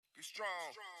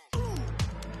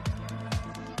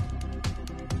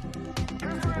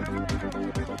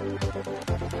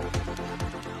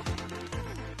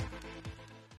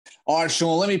All right,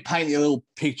 Sean, let me paint you a little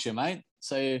picture, mate.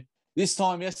 So this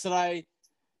time yesterday,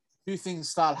 two things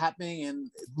started happening, and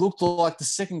it looked like the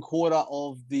second quarter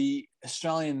of the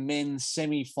Australian men's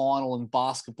semi-final in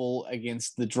basketball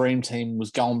against the Dream Team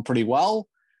was going pretty well.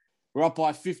 We're up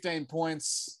by 15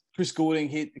 points. Chris Goulding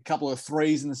hit a couple of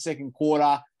threes in the second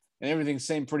quarter, and everything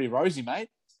seemed pretty rosy, mate.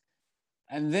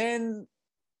 And then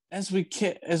as we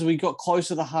got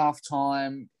closer to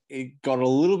halftime, it got a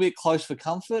little bit close for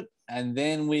comfort, and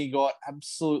then we got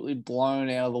absolutely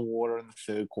blown out of the water in the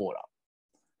third quarter.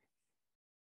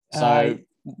 So,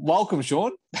 welcome,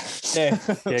 Sean. Yeah,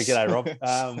 g'day, Rob.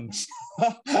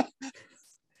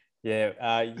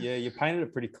 You painted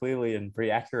it pretty clearly and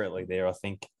pretty accurately there, I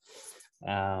think.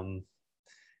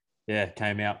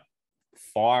 Came out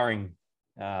firing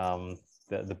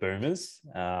the Boomers,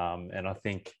 and I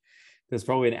think there's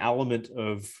probably an element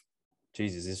of,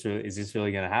 Jesus, is this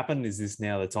really going to happen? Is this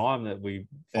now the time that we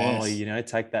finally,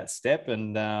 take that step?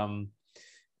 And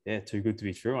too good to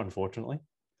be true, unfortunately.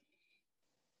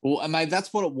 Well, mate,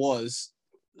 that's what it was.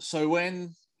 So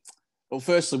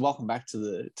firstly, welcome back to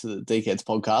the Deacon's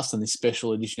podcast and this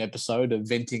special edition episode of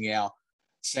venting our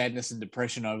sadness and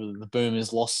depression over the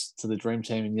Boomers' loss to the Dream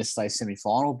Team in yesterday's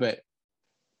semi-final. But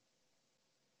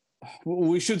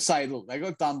we should say, look, they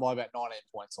got done by about 19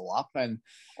 points all up, and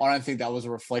I don't think that was a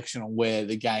reflection on where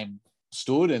the game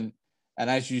stood. And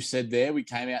as you said there, we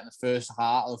came out in the first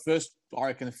half. The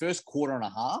first quarter and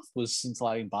a half was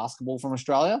scintillating basketball from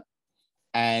Australia.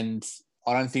 And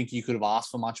I don't think you could have asked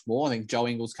for much more. I think Joe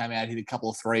Ingles came out, hit a couple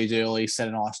of threes early, set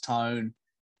a nice tone.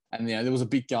 And, there was a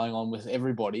bit going on with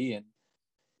everybody.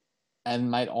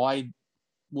 And mate, I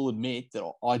will admit that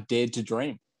I dared to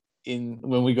dream.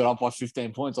 When we got up by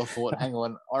 15 points, I thought, hang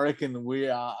on, I reckon we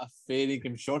are a fair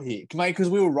dinkum shot here. Mate, because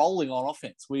we were rolling on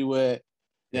offense. We were,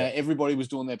 everybody was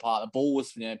doing their part. The ball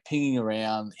was, pinging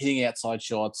around, hitting outside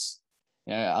shots,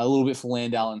 a little bit for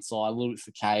Landale inside, a little bit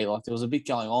for Kay. Like, there was a bit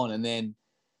going on. And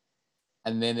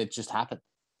then it just happened.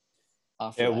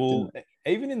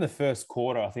 Even in the first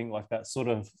quarter, I think like that sort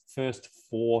of first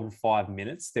 4 to 5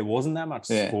 minutes, there wasn't that much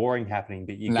scoring happening,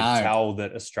 but you could tell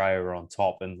that Australia were on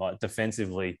top, and like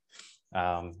defensively,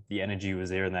 the energy was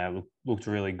there and they looked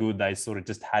really good. They sort of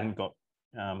just hadn't got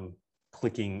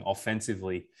clicking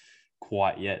offensively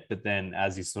quite yet. But then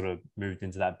as you sort of moved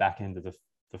into that back end of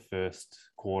the first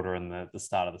quarter and the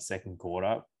start of the second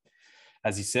quarter,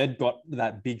 as you said, got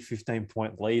that big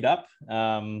 15-point lead up.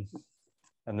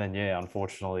 And then,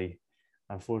 unfortunately,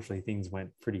 things went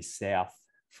pretty south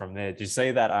from there. Did you see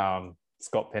that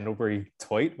Scott Pendlebury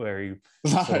tweet where he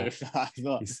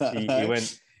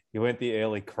went the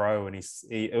early crow, and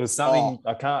it was something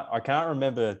I can't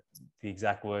remember the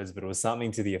exact words, but it was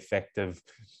something to the effect of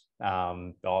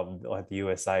like the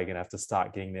USA are going to have to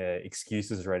start getting their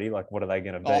excuses ready. Like, what are they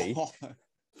going to be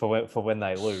for when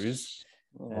they lose?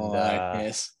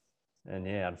 Yes. And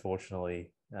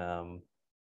unfortunately,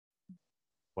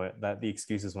 the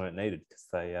excuses weren't needed because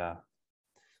they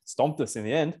stomped us in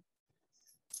the end,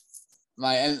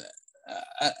 mate.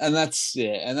 And that's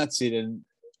it. And I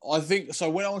think so.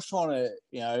 When I was trying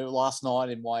to, last night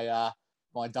in my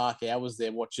dark hours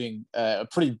there, watching a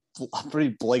pretty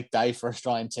bleak day for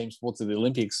Australian team sports at the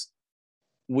Olympics,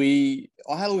 I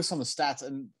had a look at some of the stats,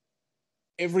 and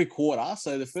every quarter,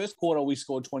 so the first quarter we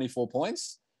scored 24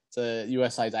 points to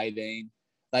USA's 18.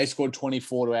 They scored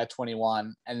 24 to our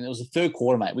 21, and it was the third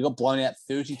quarter, mate. We got blown out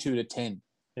 32-10.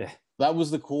 Yeah, that was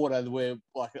the quarter where,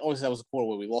 like, obviously that was the quarter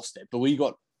where we lost it, but we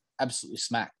got absolutely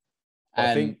smacked.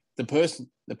 I think the person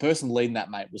leading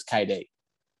that, mate, was KD.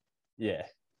 Yeah,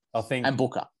 I think, and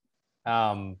Booker.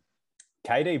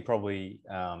 KD probably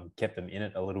kept them in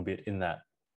it a little bit in that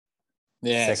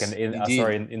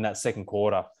in that second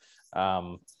quarter.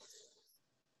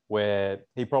 Where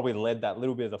he probably led that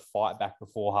little bit of the fight back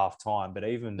before halftime, but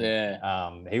even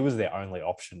he was their only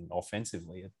option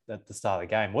offensively at the start of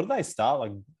the game. What did they start,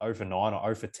 like 0 for 9 or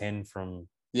 0 for 10 from?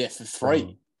 Yeah, for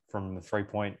 3 from the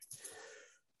 3-point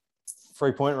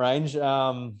range.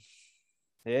 And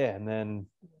then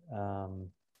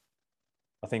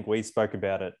I think we spoke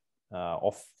about it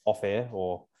off air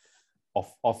or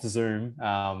off Zoom.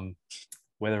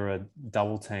 Whether a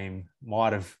double team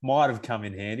might have come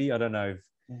in handy. I don't know if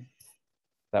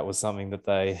that was something that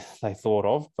they thought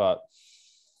of, but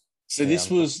this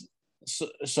was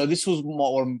going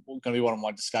to be one of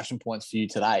my discussion points for you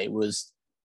today. Was,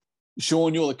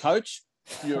 Sean, you're the coach,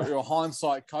 you're a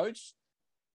hindsight coach.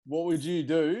 What would you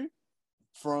do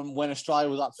from when Australia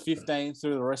was up 15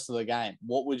 through the rest of the game?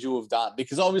 What would you have done?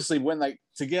 Because obviously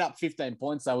to get up 15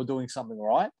 points, they were doing something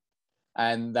right.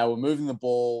 And they were moving the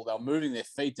ball. They were moving their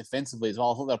feet defensively as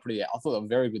well. I thought they were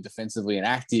very good defensively and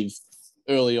active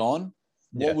early on.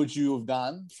 What would you have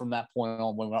done from that point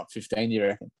on when we're up 15, you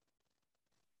reckon?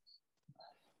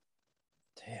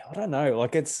 Yeah, I don't know. I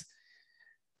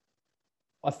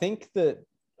think that,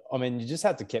 you just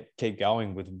had to keep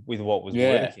going with what was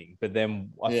working. But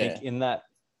then I think in that,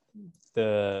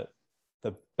 the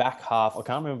back half, I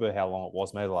can't remember how long it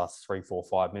was, maybe the last 3, 4,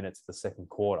 5 minutes of the second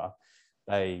quarter,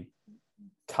 they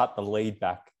cut the lead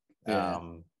back,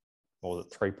 or was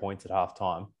it 3 points at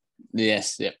halftime?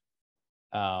 Yes, yep.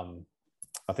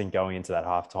 I think going into that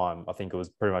halftime, I think it was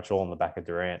pretty much all on the back of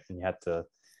Durant, and you had to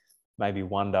maybe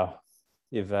wonder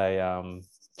if a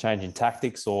change in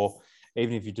tactics, or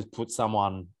even if you just put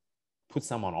someone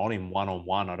on him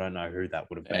one-on-one. I don't know who that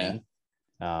would have been.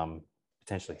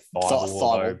 Potentially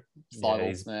Thibault.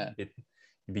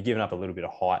 He'd be giving up a little bit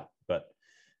of height, but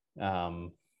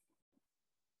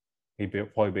he'd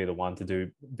probably be the one to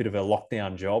do a bit of a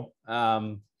lockdown job.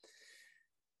 And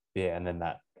then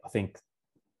that, I think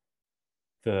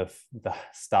the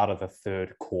start of the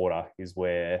third quarter is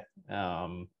where,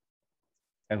 and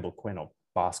look, we're not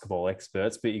basketball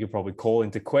experts, but you could probably call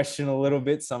into question a little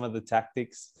bit some of the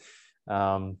tactics,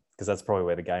 because that's probably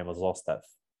where the game was lost, that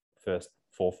first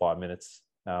 4 or 5 minutes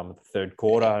of the third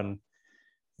quarter, and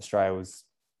Australia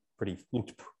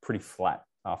looked pretty flat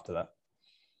after that.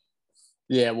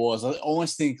 Yeah, it was. I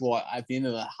almost think at the end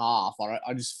of the half,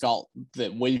 I just felt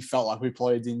that we felt like we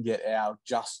probably didn't get our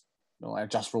just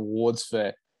rewards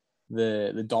for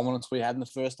the dominance we had in the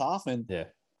first half, and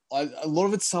a lot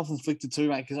of it's self-inflicted too,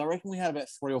 mate. Because I reckon we had about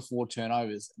 3 or 4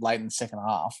 turnovers late in the second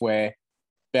half where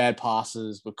bad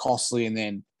passes were costly, and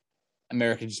then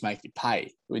America just make you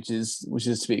pay, which is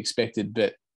to be expected.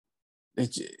 But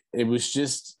it was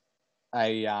just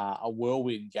a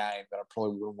whirlwind game that I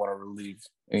probably wouldn't want to relive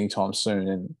anytime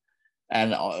soon.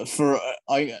 And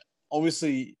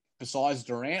obviously besides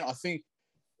Durant, I think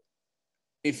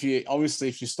if you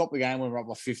stop the game when we're up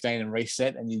by 15 and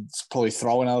reset, and you probably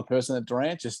throw another person at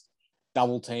Durant, just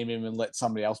double team him and let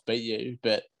somebody else beat you.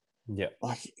 But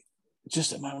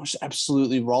just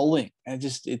absolutely rolling, and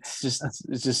it's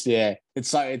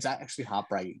actually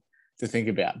heartbreaking to think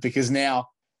about, because now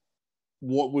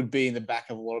what would be in the back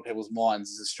of a lot of people's minds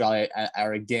is Australia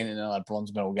are again in another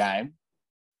bronze medal game,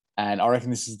 and I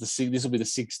reckon this will be the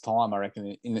 6th time, I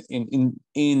reckon,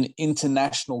 in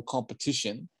international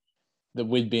competition that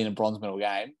we'd be in a bronze medal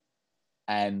game,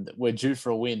 and we're due for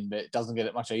a win, but it doesn't get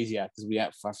it much easier because we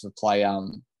have to play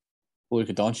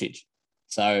Luka Doncic.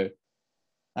 So,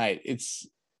 hey,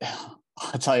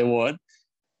 I tell you what,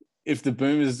 if the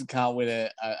Boomers can't win a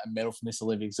medal from this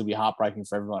Olympics, it'll be heartbreaking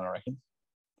for everyone, I reckon.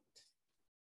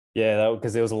 Yeah,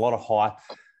 because there was a lot of hype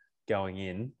going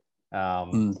in.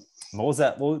 What was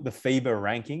that? The FIBA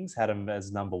rankings had him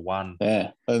as number 1.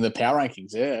 Yeah, and the power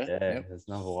rankings, as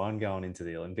number 1 going into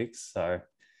the Olympics. So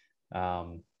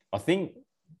I think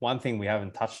one thing we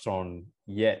haven't touched on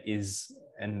yet is,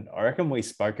 and I reckon we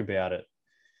spoke about it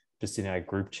just in our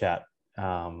group chat,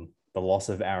 the loss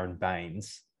of Aaron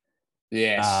Baines.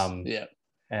 Yes.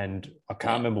 And I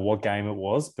can't remember what game it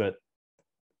was, but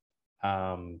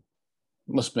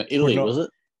must have been Italy, was it?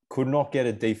 Could not get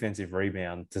a defensive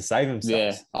rebound to save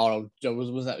themselves. Yeah. Oh,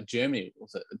 was that Germany?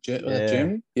 Was it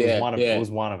Germany? Yeah. It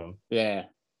was one of them. Yeah.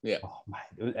 Yeah. Oh,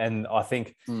 mate. And I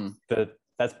think that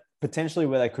that's potentially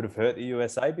where they could have hurt the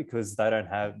USA, because they didn't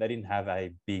have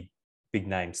a big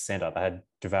name center. They had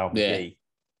JaVale McGee,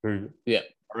 who I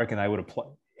reckon he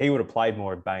would have played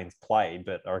more if Baines played,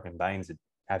 but I reckon Baines would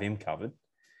have him covered.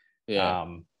 Yeah.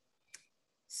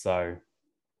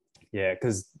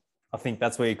 Because I think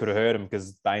that's where you could have hurt him,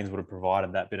 because Baines would have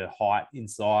provided that bit of height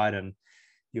inside, and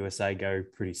USA go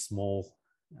pretty small.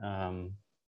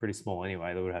 Pretty small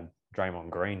anyway. They would have had Draymond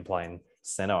Green playing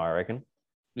center, I reckon.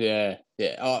 Yeah.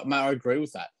 Oh, mate, I agree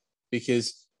with that,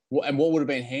 because what would have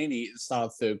been handy at the start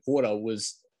of the third quarter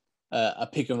was a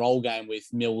pick and roll game with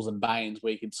Mills and Baines,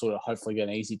 where you could sort of hopefully get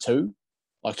an easy 2,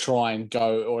 like try and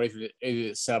go, or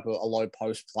either set up a low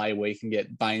post play where you can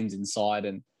get Baines inside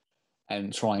and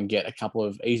try and get a couple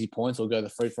of easy points, or go the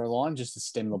free throw line just to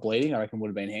stem the bleeding. I reckon would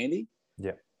have been handy.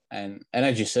 Yeah. And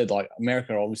as you said, like,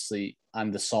 America are obviously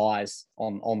undersized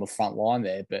on the front line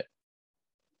there, but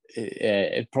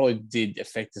it probably did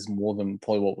affect us more than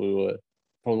probably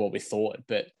what we thought.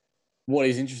 But what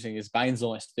is interesting is Baines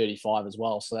almost 35 as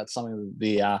well, so that's something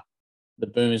that the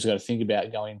Boomers got to think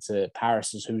about going to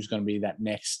Paris, is who's going to be that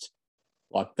next,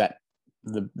 like that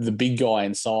the big guy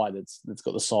inside that's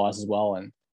got the size as well.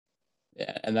 And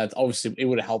Yeah, and that's obviously it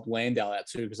would have helped Landale out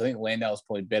too, because I think Landale's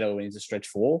probably better when he's a stretch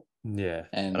four. Yeah,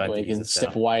 and where he can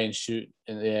step away and shoot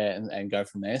and go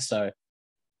from there. So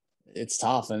it's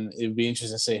tough, and it'd be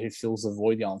interesting to see who fills the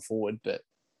void going forward. But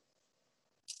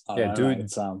I don't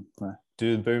know, mate.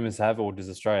 Do the Boomers have, or does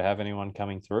Australia have anyone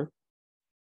coming through?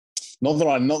 Not that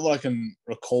I can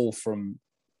recall from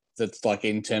that's like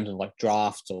in terms of like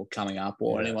drafts or coming up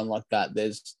or anyone like that.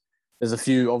 There's a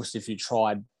few, obviously, if you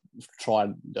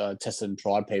tested and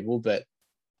tried people, but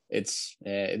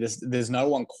there's no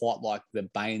one quite like the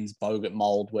Baines Bogut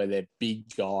mold where they're big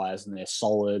guys and they're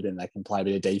solid and they can play a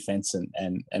bit of defense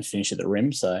and finish at the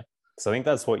rim. So I think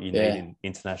that's what you need in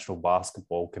international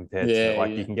basketball compared to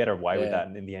you can get away with that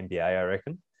in the NBA, I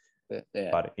reckon. Yeah.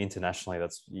 But internationally,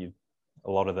 a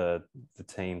lot of the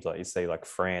teams like you see, like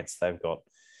France, they've got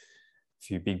a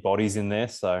few big bodies in there,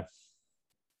 so it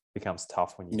becomes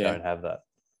tough when you don't have that.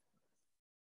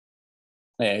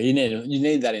 Yeah, you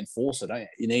need that enforcer, don't you?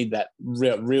 You need that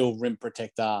real rim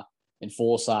protector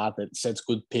enforcer that sets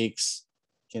good picks,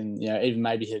 can even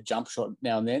maybe hit a jump shot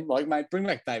now and then. Like, mate, bring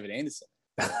back David Anderson.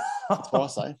 That's what I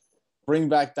say. Bring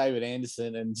back David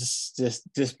Anderson and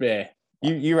just bear.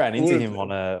 You ran into him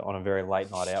on a very late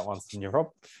night out once, didn't you, Rob?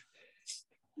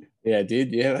 Yeah, I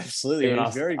did. Yeah, absolutely. Even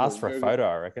asked for a photo,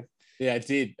 I reckon. Yeah, I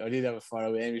did. I did have a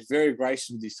photo with him. He was very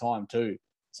gracious with his time too.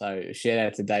 So shout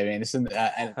out to Dave Anderson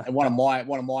and one of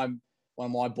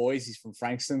my boys. He's from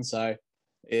Frankston, so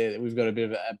yeah, we've got a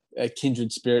bit of a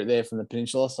kindred spirit there from the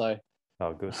peninsula. So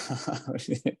good.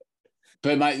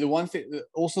 But mate, the one thing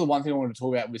I wanted to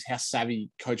talk about was how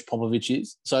savvy Coach Popovich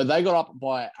is. So they got up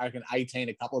by, I reckon, 18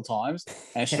 a couple of times,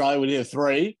 and Australia would hit a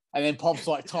 3, and then Pop's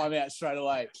like timeout straight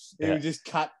away. He would just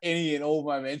cut any and all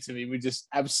momentum. He would just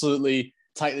absolutely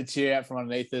take the chair out from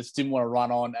underneath us, didn't want to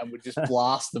run on, and would just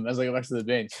blast them as they go back to the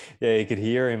bench. Yeah, you could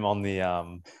hear him on the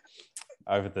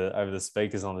over the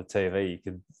speakers on the TV.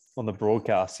 On the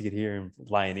broadcast, you could hear him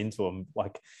laying into him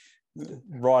like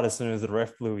right as soon as the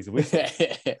ref blew his whistle.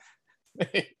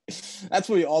 That's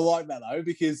what I like that though,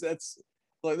 because that's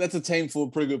a team full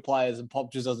of pretty good players, and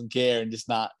Pop just doesn't care and just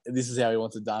this is how he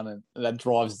wants it done, and that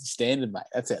drives the standard, mate.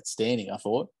 That's outstanding. I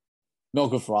thought not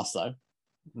good for us though.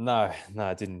 No,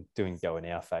 it didn't go in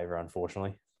our favour,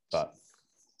 unfortunately. But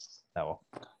well.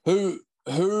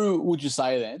 Who would you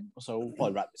say then? So we'll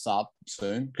probably wrap this up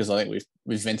soon, because I think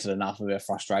we've vented enough of our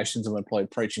frustrations, and we're probably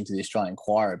preaching to the Australian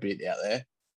choir a bit out there.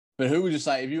 But who would you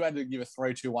say, if you had to give a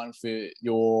 3-2-1 for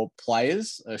your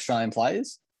players, Australian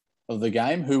players of the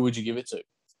game, who would you give it to?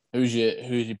 Who's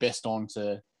your best on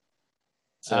to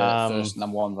first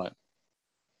number one vote?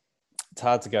 It's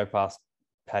hard to go past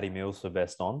Paddy Mills for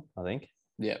best on, I think.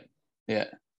 Yeah.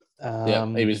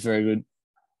 He was very good.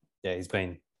 Yeah, he's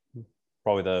been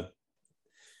probably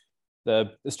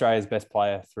the Australia's best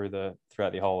player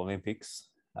throughout the whole Olympics.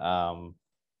 I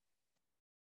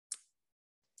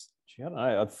don't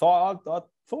know. I thought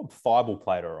Thibault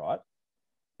played all right.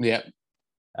 Yeah.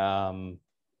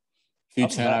 Few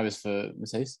turnovers for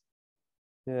Matisse.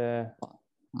 Yeah.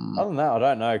 Other than that, I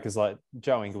don't know, because like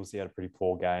Joe Ingles, he had a pretty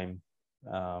poor game.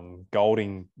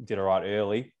 Golding did all right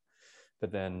early,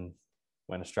 but then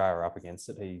when Australia were up against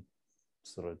it, he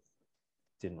sort of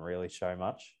didn't really show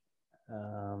much.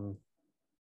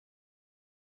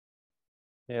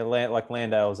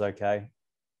 Landale was okay.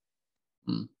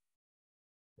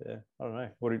 Yeah, I don't know.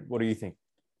 What do you think?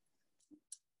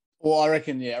 Well, I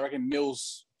reckon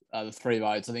Mills, the 3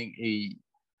 votes. I think he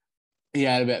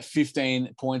had about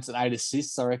 15 points and 8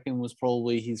 assists. I reckon was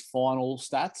probably his final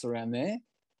stats around there.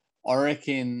 I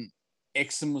reckon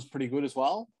Exum was pretty good as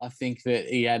well. I think that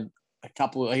he had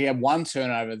one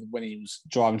turnover when he was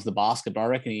driving to the basket, but I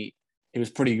reckon he was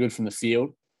pretty good from the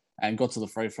field and got to the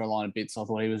free throw line a bit. So I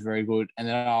thought he was very good. And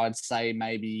then I'd say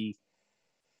maybe,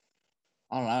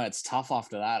 I don't know, it's tough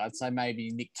after that. I'd say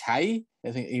maybe Nick Kay.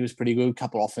 I think he was pretty good. A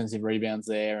couple of offensive rebounds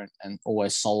there and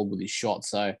always solid with his shot.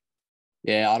 So,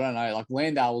 yeah, I don't know. Like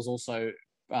Landale was also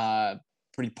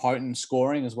pretty potent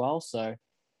scoring as well. So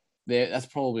that's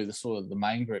probably the sort of the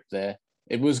main group there.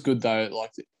 It was good though.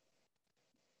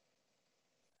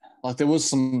 Like there was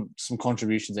some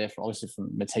contributions there, obviously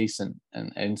from Matisse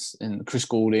and Chris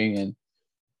Goulding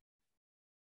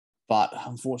but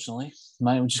unfortunately,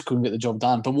 mate, we just couldn't get the job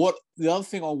done. But the other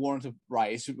thing I wanted to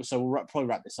raise, so we'll probably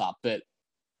wrap this up, but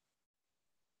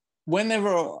whenever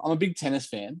I'm a big tennis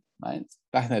fan, mate,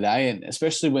 back in the day, and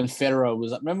especially when Federer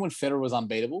was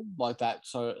unbeatable like that.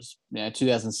 So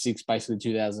 2006, basically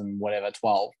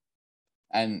 12,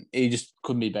 and he just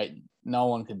couldn't be beaten. No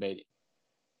one could beat him,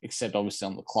 except obviously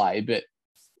on the clay. But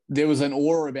there was an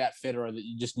aura about Federer that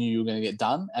you just knew you were going to get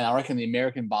done. And I reckon the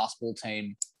American basketball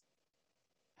team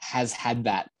has had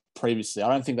that previously. I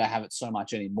don't think they have it so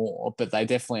much anymore, but they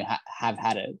definitely have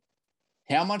had it.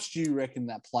 How much do you reckon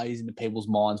that plays into people's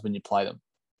minds when you play them?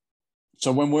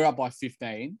 So when we're up by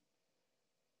 15,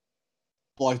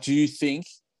 like, do you think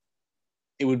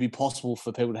it would be possible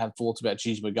for people to have thoughts about,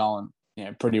 geez, we're going,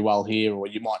 pretty well here, or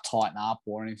you might tighten up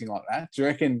or anything like that? Do you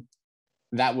reckon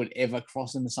that would ever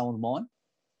cross into someone's mind?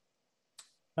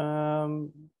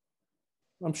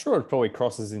 I'm sure it probably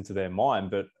crosses into their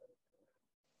mind, but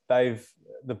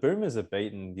the Boomers have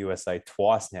beaten USA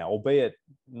twice now, albeit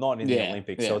not in the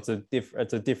Olympics. So it's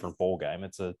a different ball game.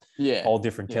 It's a whole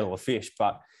different kettle of fish.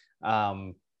 But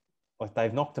like,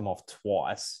 they've knocked them off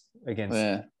twice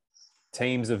against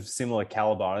teams of similar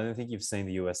caliber. I don't think you've seen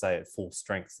the USA at full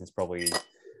strength since probably,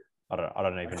 I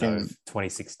don't even know if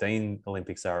 2016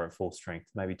 Olympics are at full strength.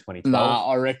 Maybe 2012. Nah,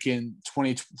 I reckon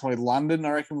 2020 London.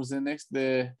 I reckon was their next.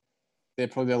 They're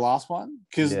probably their last one,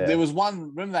 because there was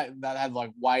one. Remember that had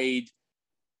like Wade,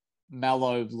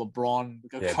 Melo, LeBron,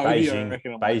 Kobe. Beijing, I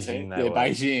reckon Beijing.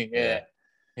 Beijing.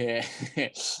 Yeah.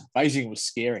 Beijing was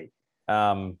scary.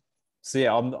 So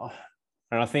and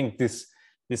I think this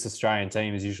Australian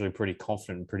team is usually pretty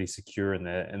confident and pretty secure in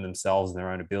themselves and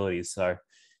their own abilities. So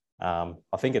I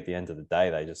think at the end of the day,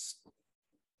 they just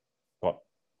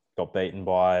got beaten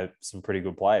by some pretty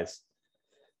good players.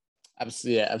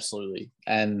 Absolutely.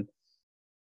 And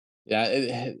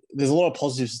there's a lot of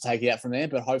positives to take out from there,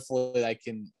 but hopefully they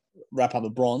can wrap up the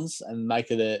bronze and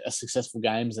make it a successful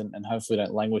games, and hopefully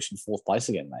don't languish in fourth place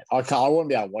again, mate. I won't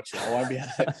be able to watch it. I won't be able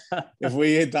to, if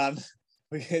we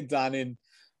get done in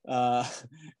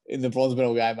the bronze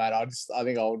medal game, mate. I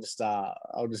think I'll just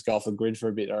go off the grid for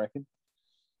a bit, I reckon.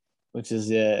 Which is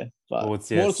but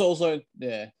it's also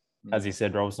as you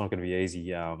said, Rob, it's not going to be easy.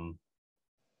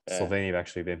 Slovenia have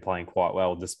actually been playing quite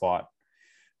well despite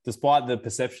the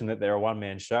perception that they're a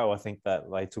one-man show. I think that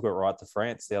they took it right to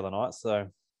France the other night. So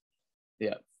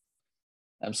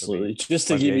absolutely.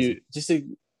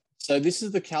 So this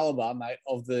is the caliber, mate,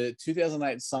 of the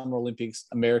 2008 Summer Olympics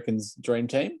Americans dream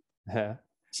team. Yeah.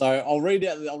 So I'll read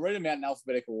them out in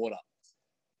alphabetical order.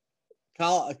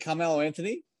 Carmelo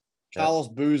Anthony, Carlos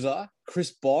Boozer,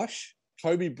 Chris Bosh,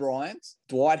 Kobe Bryant,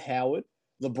 Dwight Howard,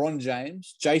 LeBron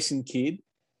James, Jason Kidd,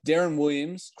 Darren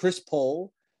Williams, Chris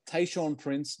Paul, Tayshaun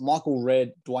Prince, Michael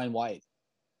Redd, Dwayne Wade.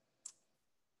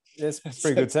 It's a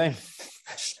pretty good team.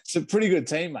 It's a pretty good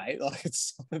team, mate. Like,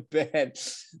 it's not bad.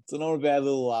 It's not a bad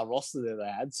little roster that they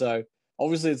had. So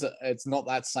obviously it's not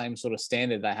that same sort of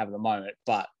standard they have at the moment,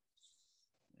 but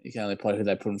you can only play who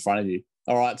they put in front of you.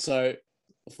 All right. So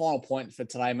the final point for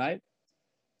today, mate.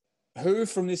 Who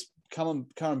from this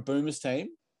current Boomers team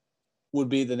would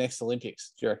be the next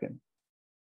Olympics, do you reckon?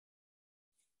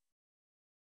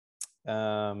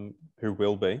 Who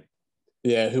will be?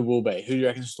 Yeah, who will be? Who do you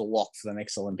reckon is just a lock for the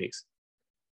next Olympics?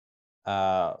 If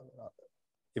I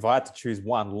had to choose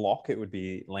one lock, it would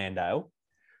be Landale.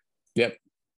 Yep.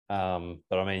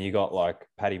 But I mean, you got like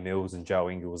Paddy Mills and Joe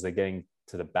Ingles. They're getting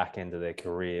to the back end of their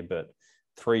career, but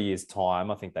 3 years'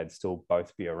 time, I think they'd still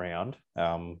both be around.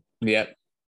 Yep.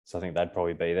 So I think they'd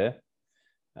probably be there.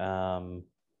 Don't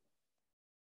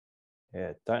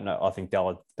know. I think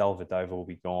Dellavedova will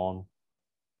be gone.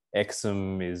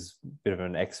 Exum is a bit of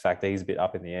an X factor. He's a bit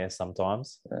up in the air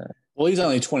sometimes. Well, he's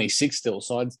only 26 still,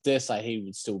 so I dare say he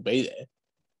would still be there.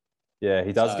 Yeah,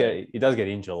 he does get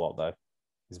injured a lot though.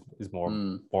 Is more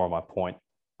on my point,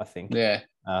 I think. Yeah.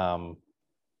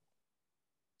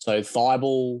 So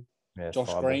Thibault, Josh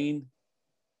Thibault. Green.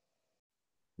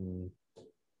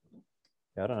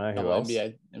 I don't know who else.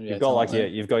 NBA you've got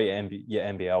you've got your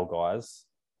NBL guys,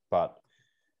 but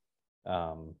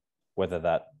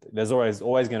whether there's always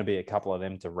going to be a couple of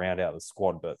them to round out the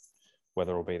squad, but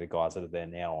whether it'll be the guys that are there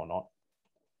now or not.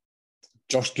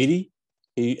 Josh Giddey,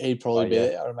 he'd probably be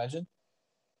there, I would imagine.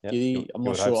 Yep. Giddey, I'm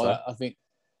not sure. So.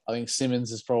 I think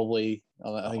Simmons is probably.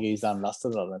 I think he's done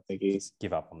dusted. I don't think he's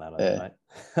give up on that,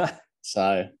 mate.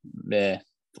 So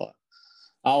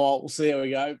but we'll see how we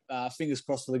go. Fingers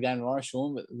crossed for the game tomorrow,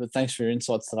 Sean. But thanks for your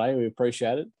insights today. We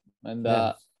appreciate it. And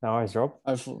no worries, Rob.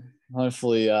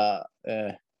 Hopefully,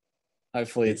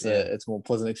 it's a more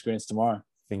pleasant experience tomorrow.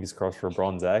 Fingers crossed for a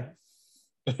bronze, eh?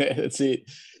 That's it.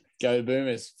 Go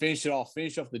Boomers. Finish it off.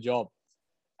 Finish off the job.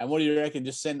 And what do you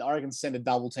reckon? Send a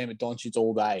double team at Doncic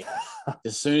all day.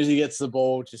 As soon as he gets the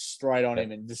ball, just straight on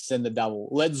him and just send the double.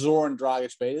 Let Zoran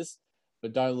Dragic beat us,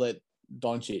 but don't let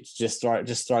Doncic. Just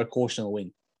throw caution to the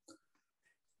wind.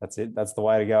 That's it. That's the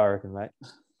way to go, I reckon, mate.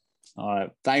 All right.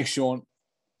 Thanks, Sean.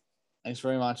 Thanks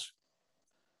very much.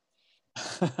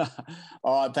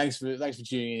 All right. Thanks for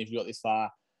tuning in if you got this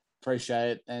far. Appreciate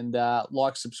it. And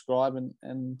like, subscribe,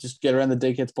 and just get around the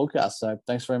DCats podcast. So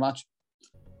thanks very much.